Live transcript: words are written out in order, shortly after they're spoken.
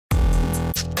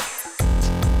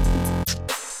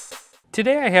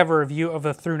Today I have a review of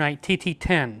the Thrunite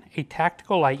TT10, a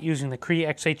tactical light using the Cree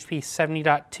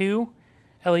XHP70.2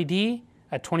 LED,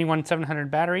 a 21700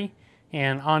 battery,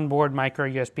 and onboard micro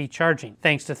USB charging.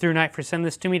 Thanks to Thrunite for sending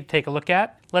this to me to take a look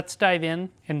at. Let's dive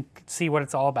in and see what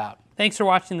it's all about. Thanks for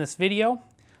watching this video.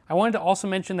 I wanted to also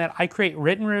mention that I create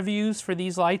written reviews for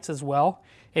these lights as well.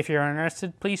 If you're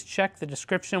interested, please check the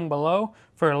description below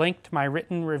for a link to my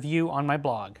written review on my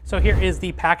blog. So here is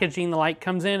the packaging the light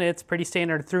comes in. It's pretty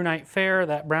standard Thrunite fare,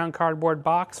 that brown cardboard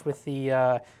box with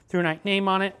the Thrunite name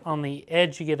on it. On the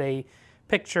edge you get a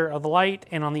picture of the light,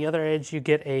 and on the other edge you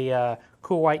get a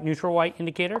cool white, neutral white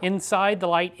indicator. Inside, the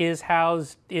light is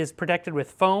protected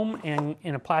with foam and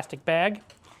in a plastic bag.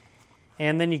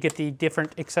 And then you get the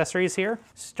different accessories here.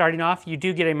 Starting off, you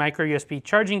do get a micro USB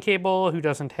charging cable. Who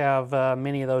doesn't have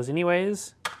many of those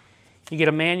anyways? You get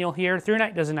a manual here.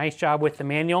 Thrunite does a nice job with the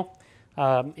manual.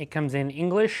 It comes in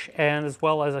English and as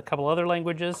well as a couple other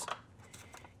languages.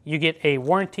 You get a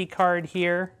warranty card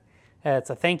here. It's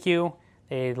a thank you.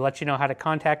 They let you know how to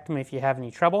contact them if you have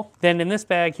any trouble. Then in this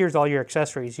bag, here's all your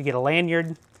accessories. You get a lanyard,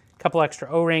 a couple extra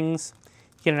O-rings,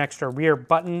 you get an extra rear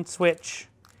button switch.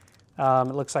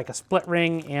 It looks like a split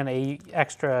ring and a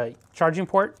extra charging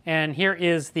port. And here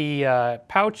is the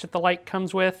pouch that the light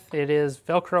comes with. It is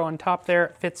Velcro on top there.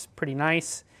 It fits pretty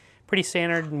nice, pretty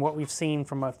standard in what we've seen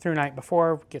from a Thrunite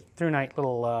before. Get Thrunite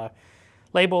little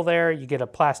label there. You get a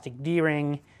plastic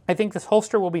D-ring. I think this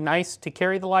holster will be nice to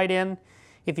carry the light in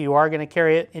if you are going to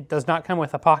carry it. It does not come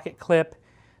with a pocket clip.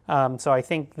 So I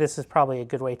think this is probably a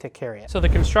good way to carry it. So the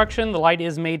construction, the light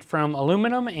is made from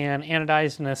aluminum and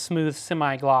anodized in a smooth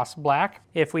semi-gloss black.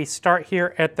 If we start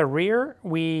here at the rear,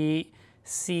 we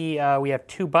see we have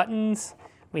two buttons.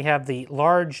 We have the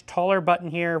large, taller button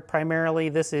here. Primarily,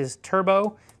 this is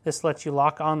turbo. This lets you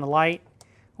lock on the light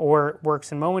or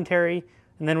works in momentary.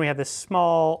 And then we have this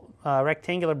small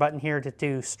rectangular button here to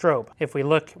do strobe. If we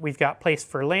look, we've got place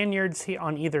for lanyards here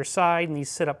on either side, and these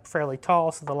sit up fairly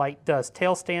tall, so the light does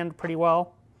tail stand pretty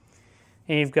well.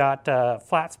 And you've got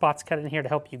flat spots cut in here to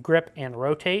help you grip and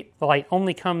rotate. The light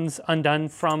only comes undone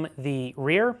from the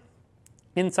rear.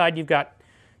 Inside, you've got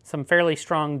some fairly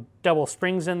strong double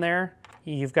springs in there.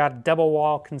 You've got double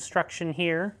wall construction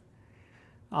here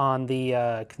on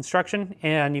the construction,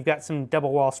 and you've got some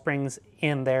double wall springs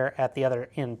in there at the other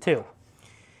end too.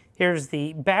 Here's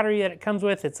the battery that it comes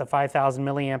with. It's a 5,000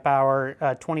 milliamp hour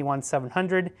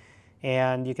 21700,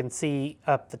 and you can see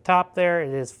up the top there,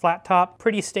 it is flat top.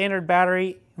 Pretty standard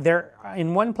battery. There,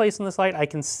 in one place in this light, I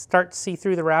can start to see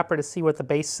through the wrapper to see what the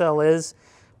base cell is,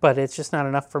 but it's just not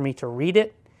enough for me to read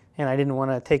it, and I didn't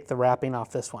want to take the wrapping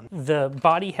off this one. The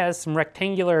body has some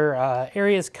rectangular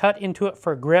areas cut into it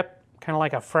for grip, kind of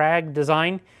like a frag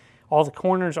design. All the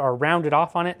corners are rounded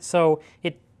off on it, so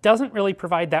it doesn't really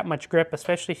provide that much grip,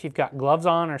 especially if you've got gloves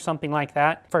on or something like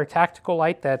that. For a tactical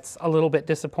light, that's a little bit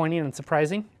disappointing and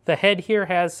surprising. The head here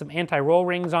has some anti-roll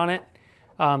rings on it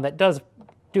that does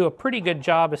do a pretty good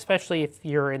job, especially if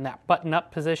you're in that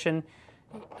button-up position.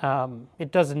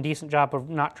 It does a decent job of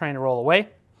not trying to roll away.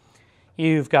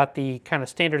 You've got the kind of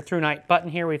standard Thrunite button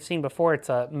here we've seen before. It's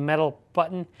a metal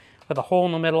button with a hole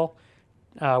in the middle.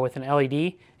 With an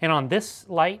LED, and on this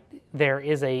light there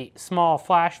is a small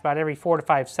flash about every 4 to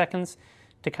 5 seconds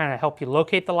to kind of help you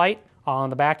locate the light. On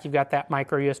the back you've got that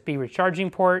micro USB recharging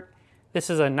port. This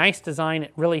is a nice design.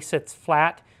 It really sits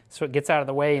flat so it gets out of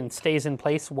the way and stays in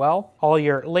place well. All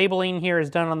your labeling here is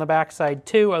done on the back side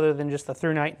too, other than just the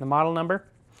Thrunite and the model number.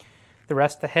 The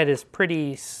rest of the head is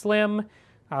pretty slim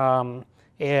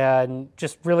and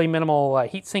just really minimal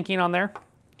heat sinking on there.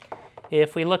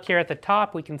 If we look here at the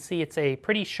top, we can see it's a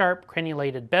pretty sharp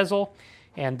crenulated bezel,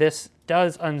 and this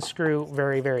does unscrew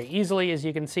very, very easily, as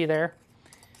you can see there.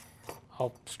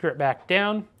 I'll screw it back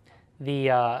down.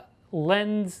 The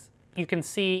lens, you can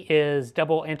see, is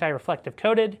double anti-reflective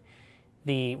coated.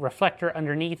 The reflector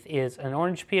underneath is an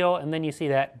orange peel, and then you see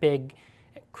that big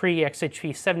Cree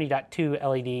XHP70.2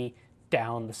 LED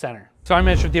down the center. So I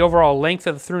measured the overall length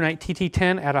of the Thrunite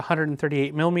TT10 at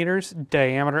 138 millimeters.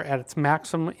 Diameter at its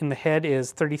maximum in the head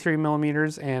is 33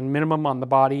 millimeters, and minimum on the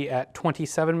body at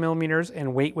 27 millimeters,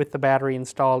 and weight with the battery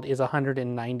installed is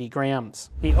 190 grams.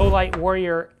 The Olight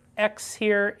Warrior X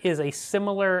here is a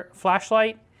similar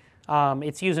flashlight.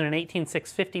 It's using an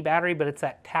 18650 battery, but it's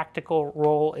that tactical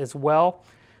role as well.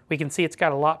 We can see it's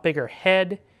got a lot bigger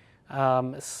head,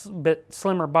 a bit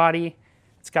slimmer body.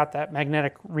 It's got that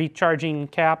magnetic recharging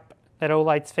cap that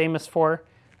Olight's famous for.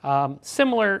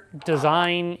 Similar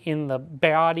design in the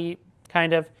body,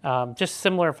 kind of, just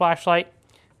similar flashlight,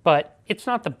 but it's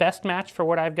not the best match for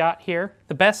what I've got here.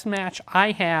 The best match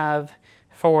I have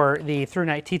for the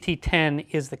Thrunite TT10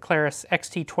 is the Claris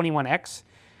XT21X.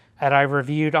 that I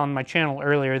reviewed on my channel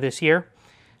earlier this year.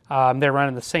 They're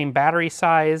running the same battery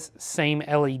size, same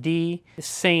LED,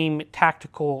 same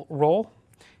tactical roll.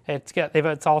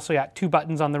 It's also got 2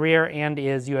 buttons on the rear and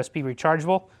is USB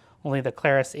rechargeable. Only the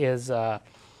Claris is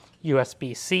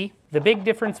USB-C. The big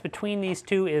difference between these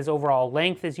two is overall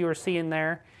length, as you were seeing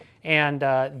there, and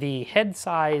the head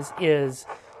size is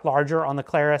larger on the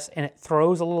Claris, and it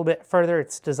throws a little bit further.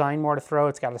 It's designed more to throw.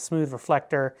 It's got a smooth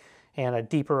reflector and a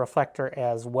deeper reflector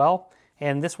as well.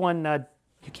 And this one,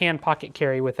 you can pocket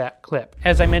carry with that clip.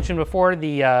 As I mentioned before,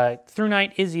 the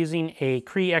Thrunite is using a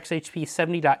Cree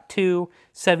XHP70.2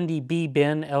 70B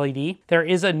bin LED. There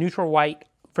is a neutral white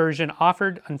version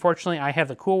offered. Unfortunately, I have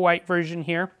the cool white version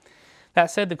here.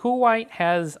 That said, the cool white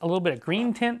has a little bit of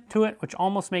green tint to it, which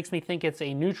almost makes me think it's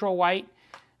a neutral white,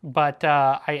 but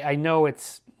I know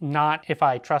it's not if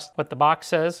I trust what the box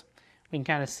says. We can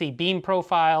kind of see beam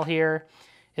profile here.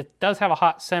 It does have a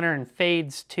hot center and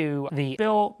fades to the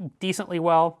fill decently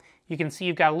well. You can see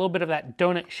you've got a little bit of that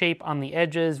donut shape on the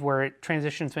edges where it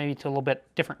transitions maybe to a little bit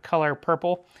different color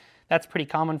purple. That's pretty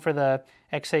common for the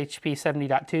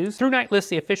XHP70.2s. Thrunite lists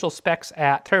the official specs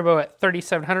at turbo at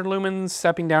 3700 lumens,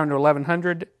 stepping down to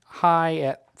 1100, high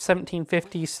at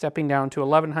 1750, stepping down to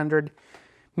 1100,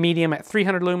 medium at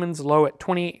 300 lumens, low at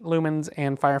 28 lumens,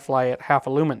 and Firefly at half a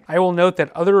lumen. I will note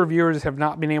that other reviewers have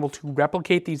not been able to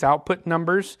replicate these output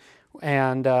numbers,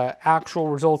 and actual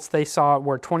results they saw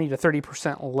were 20 to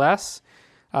 30% less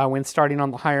when starting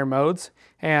on the higher modes.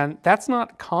 And that's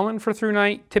not common for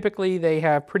Thrunite. Typically they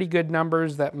have pretty good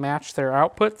numbers that match their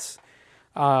outputs.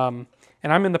 And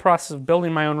I'm in the process of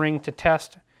building my own ring to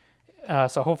test,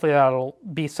 so hopefully that'll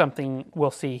be something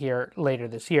we'll see here later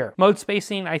this year. Mode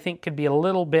spacing, I think, could be a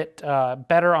little bit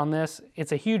better on this.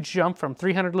 It's a huge jump from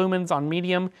 300 lumens on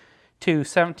medium to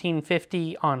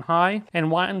 1750 on high.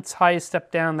 And once high is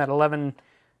stepped down, that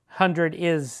 1100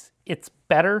 it's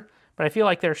better, but I feel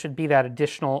like there should be that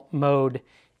additional mode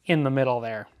in the middle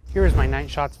there. Here's my night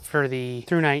shots for the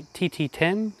Thrunite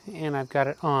TT10, and I've got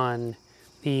it on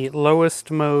the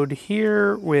lowest mode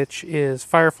here, which is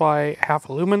Firefly half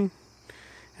a lumen.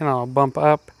 And I'll bump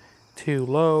up to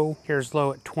low. Here's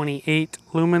low at 28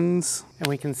 lumens. And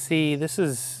we can see this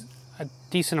is a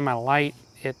decent amount of light.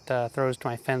 It throws to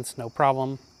my fence no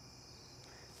problem.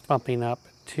 Bumping up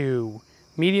to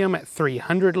medium at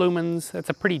 300 lumens. That's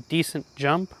a pretty decent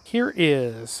jump. Here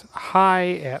is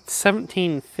high at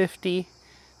 1750.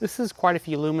 This is quite a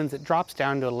few lumens. It drops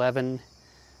down to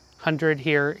 1100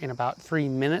 here in about 3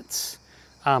 minutes.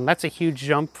 That's a huge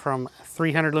jump from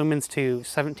 300 lumens to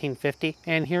 1750.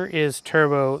 And here is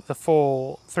turbo, the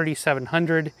full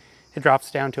 3700. It drops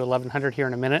down to 1100 here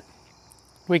in a minute.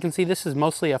 We can see this is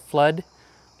mostly a flood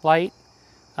light.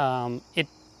 It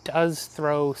does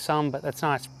throw some, but that's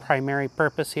not its primary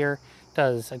purpose here. It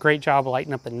does a great job of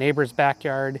lighting up the neighbor's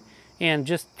backyard and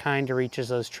just kind of reaches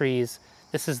those trees.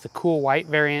 This is the cool white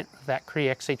variant of that Cree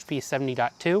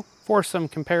XHP70.2. For some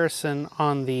comparison,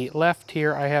 on the left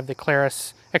here, I have the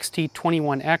Claris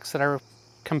XT21X that I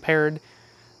compared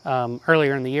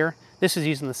earlier in the year. This is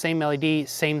using the same LED,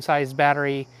 same size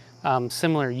battery,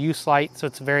 similar use light, so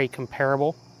it's very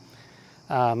comparable.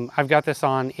 I've got this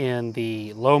on in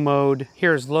the low mode.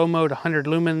 Here's low mode 100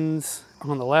 lumens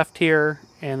on the left here,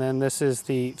 and then this is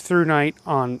the Thrunite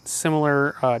on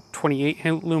similar 28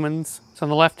 lumens. So on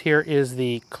the left here is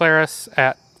the Claris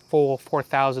at full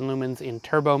 4000 lumens in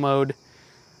turbo mode.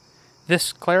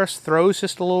 This Claris throws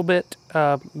just a little bit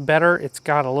better. It's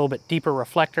got a little bit deeper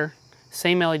reflector.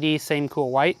 Same LED, same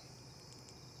cool white.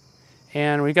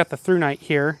 And we got the Thrunite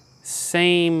here,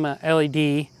 same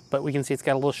LED, but we can see it's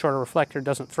got a little shorter reflector,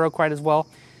 doesn't throw quite as well.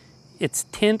 Its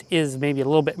tint is maybe a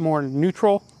little bit more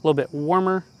neutral, a little bit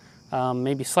warmer,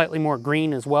 maybe slightly more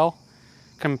green as well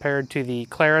compared to the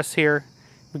Claris here.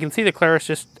 We can see the Claris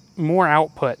just more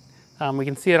output. We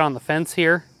can see it on the fence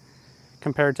here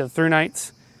compared to the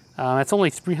Thrunites. It's only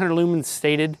 300 lumens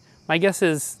stated. My guess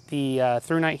is the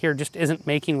Thrunite here just isn't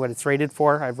making what it's rated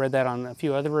for. I've read that on a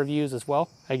few other reviews as well.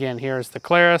 Again, here's the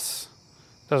Claris.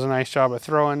 Does a nice job of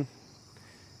throwing.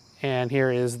 And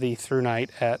here is the Thrunite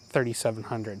at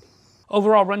 3700.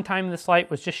 Overall runtime of this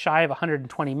light was just shy of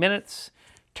 120 minutes.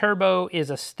 Turbo is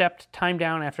a stepped time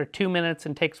down after 2 minutes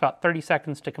and takes about 30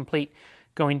 seconds to complete,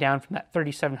 going down from that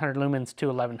 3700 lumens to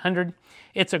 1100.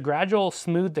 It's a gradual,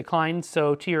 smooth decline,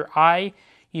 so to your eye,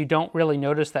 you don't really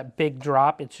notice that big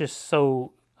drop. It's just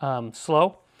so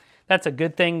slow. That's a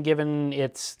good thing given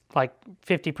it's like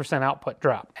 50% output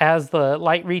drop. As the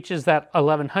light reaches that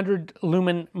 1100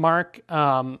 lumen mark,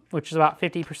 which is about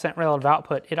 50% relative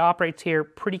output, it operates here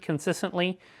pretty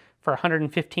consistently for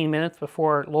 115 minutes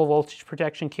before low voltage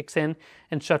protection kicks in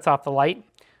and shuts off the light.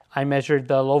 I measured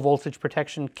the low voltage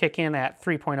protection kick in at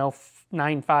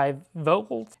 3.095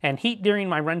 volts, and heat during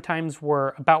my run times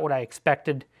were about what I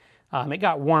expected. It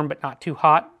got warm but not too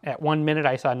hot. At 1 minute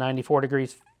I saw 94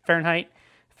 degrees Fahrenheit,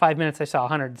 5 minutes I saw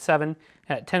 107,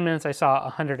 and at 10 minutes I saw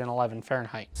 111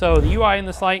 Fahrenheit. So the UI in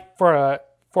this light, for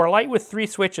a light with 3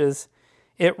 switches,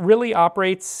 it really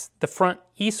operates the front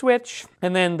E switch,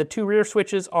 and then the 2 rear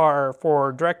switches are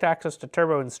for direct access to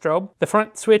turbo and strobe. The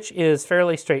front switch is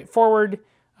fairly straightforward.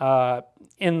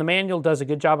 In the manual does a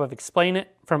good job of explaining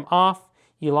it. From off,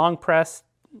 you long press,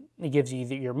 it gives you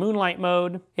your moonlight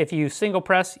mode. If you single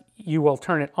press, you will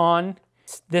turn it on.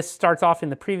 This starts off in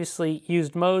the previously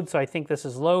used mode, so I think this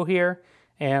is low here,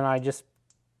 and I just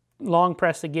long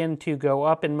press again to go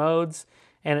up in modes,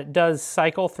 and it does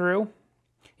cycle through.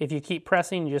 If you keep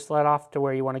pressing, you just let off to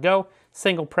where you want to go.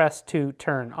 Single press to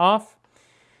turn off.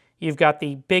 You've got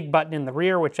the big button in the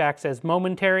rear, which acts as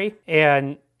momentary,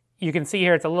 and you can see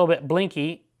here it's a little bit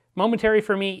blinky. Momentary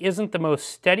for me isn't the most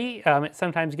steady. It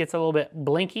sometimes gets a little bit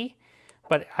blinky,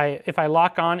 but if I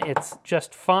lock on, it's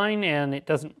just fine, and that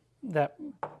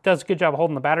does a good job of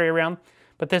holding the battery around.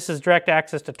 But this is direct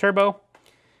access to turbo.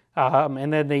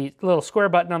 And then the little square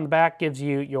button on the back gives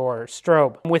you your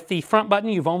strobe. With the front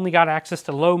button, you've only got access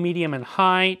to low, medium, and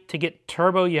high. To get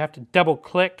turbo, you have to double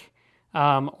click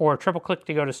or triple click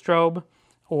to go to strobe,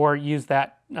 or use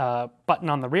that button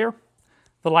on the rear.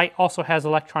 The light also has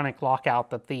electronic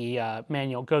lockout that the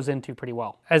manual goes into pretty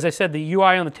well. As I said, the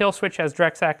UI on the tail switch has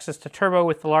direct access to turbo,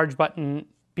 with the large button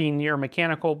being your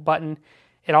mechanical button.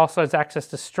 It also has access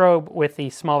to strobe with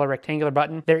the smaller rectangular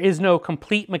button. There is no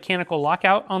complete mechanical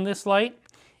lockout on this light.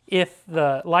 If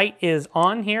the light is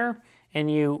on here and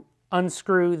you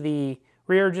unscrew the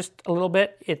rear just a little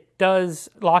bit, it does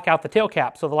lock out the tail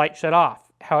cap, so the light shut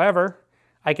off. However,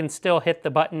 I can still hit the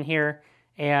button here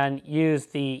and use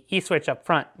the E-switch up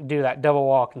front to do that double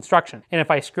wall construction. And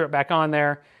if I screw it back on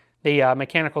there, the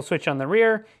mechanical switch on the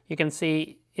rear, you can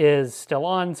see is still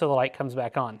on, so the light comes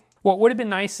back on. What would have been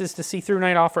nice is to see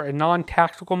Thrunite offer a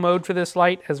non-tactical mode for this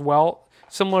light as well,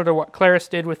 similar to what Claris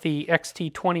did with the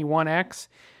XT21X.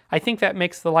 I think that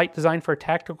makes the light designed for a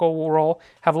tactical role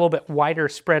have a little bit wider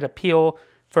spread appeal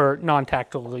for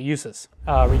non-tactical uses.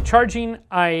 Recharging,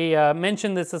 I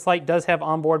mentioned that this light does have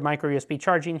onboard micro USB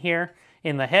charging here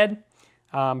in the head.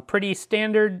 Pretty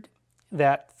standard.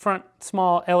 That front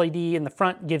small LED in the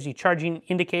front gives you charging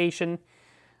indication.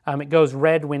 It goes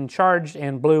red when charged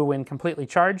and blue when completely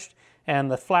charged. And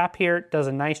the flap here does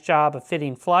a nice job of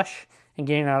fitting flush and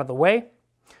getting out of the way.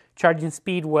 Charging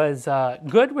speed was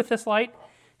good with this light,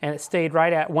 and it stayed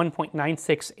right at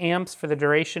 1.96 amps for the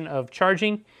duration of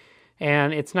charging.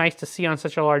 And it's nice to see on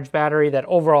such a large battery that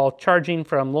overall charging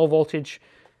from low voltage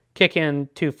kick in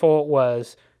to full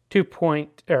was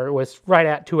right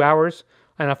at 2 hours,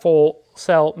 and a full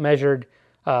cell measured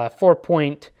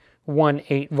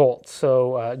 4.18 volts,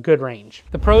 so good range.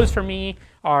 The pros for me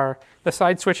are the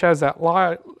side switch has that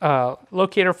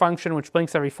locator function, which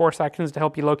blinks every 4 seconds to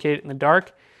help you locate it in the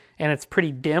dark, and it's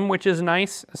pretty dim, which is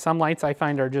nice. Some lights I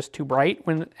find are just too bright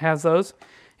when it has those,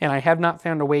 and I have not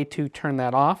found a way to turn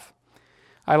that off.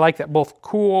 I like that both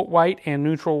cool white and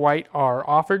neutral white are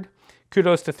offered.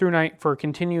 Kudos to Thrunite for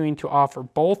continuing to offer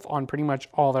both on pretty much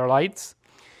all their lights.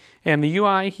 And the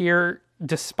UI here,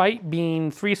 despite being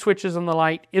 3 switches on the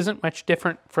light, isn't much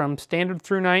different from standard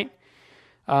Thrunite.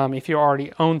 If you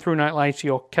already own Thrunite lights,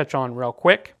 you'll catch on real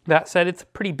quick. That said, it's a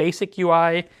pretty basic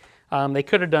UI. They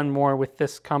could have done more with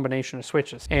this combination of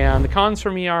switches. And the cons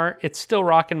for me are, it's still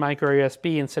rocking micro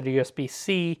USB instead of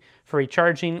USB-C for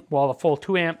recharging. While the full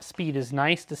 2 amp speed is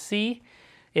nice to see,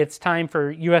 it's time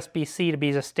for USB-C to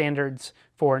be the standards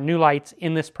for new lights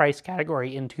in this price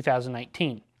category in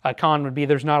 2019. A con would be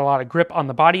there's not a lot of grip on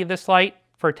the body of this light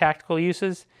for tactical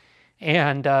uses.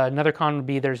 And another con would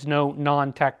be there's no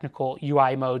non-technical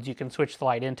UI modes you can switch the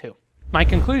light into. My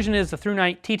conclusion is the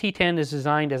Thrunite TT10 is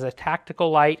designed as a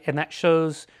tactical light, and that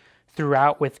shows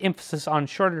throughout with emphasis on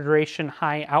shorter duration,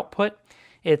 high output.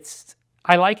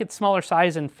 I like its smaller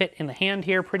size and fit in the hand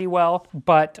here pretty well,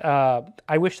 but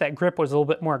I wish that grip was a little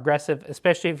bit more aggressive,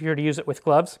 especially if you were to use it with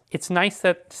gloves. It's nice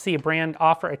to see a brand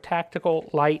offer a tactical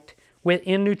light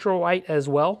in neutral white as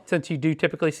well, since you do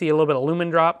typically see a little bit of lumen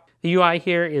drop. The UI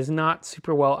here is not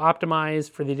super well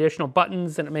optimized for the additional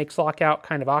buttons, and it makes lockout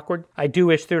kind of awkward. I do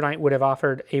wish Thrunite would have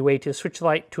offered a way to switch the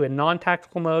light to a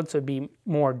non-tactical mode, so it'd be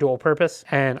more dual purpose.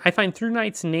 And I find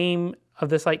Thrunite's name of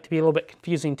this light to be a little bit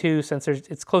confusing too, since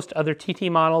it's close to other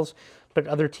TT models, but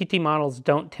other TT models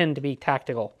don't tend to be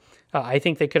tactical. I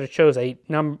think they could have chose a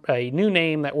new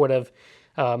name that would have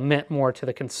meant more to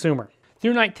the consumer.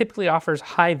 Thrunite typically offers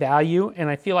high value, and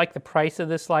I feel like the price of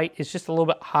this light is just a little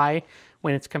bit high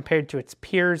when it's compared to its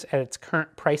peers at its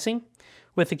current pricing.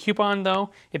 With the coupon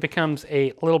though, it becomes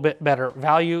a little bit better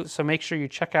value, so make sure you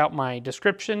check out my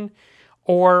description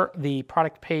or the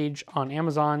product page on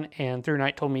Amazon, and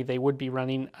Thrunite told me they would be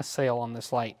running a sale on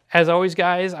this light. As always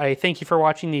guys, I thank you for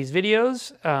watching these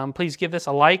videos. Please give this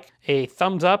a like, a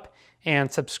thumbs up,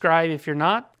 and subscribe if you're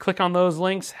not. Click on those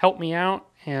links, help me out,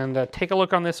 and take a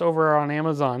look on this over on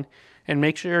Amazon, and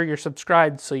make sure you're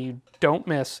subscribed so you don't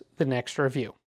miss the next review.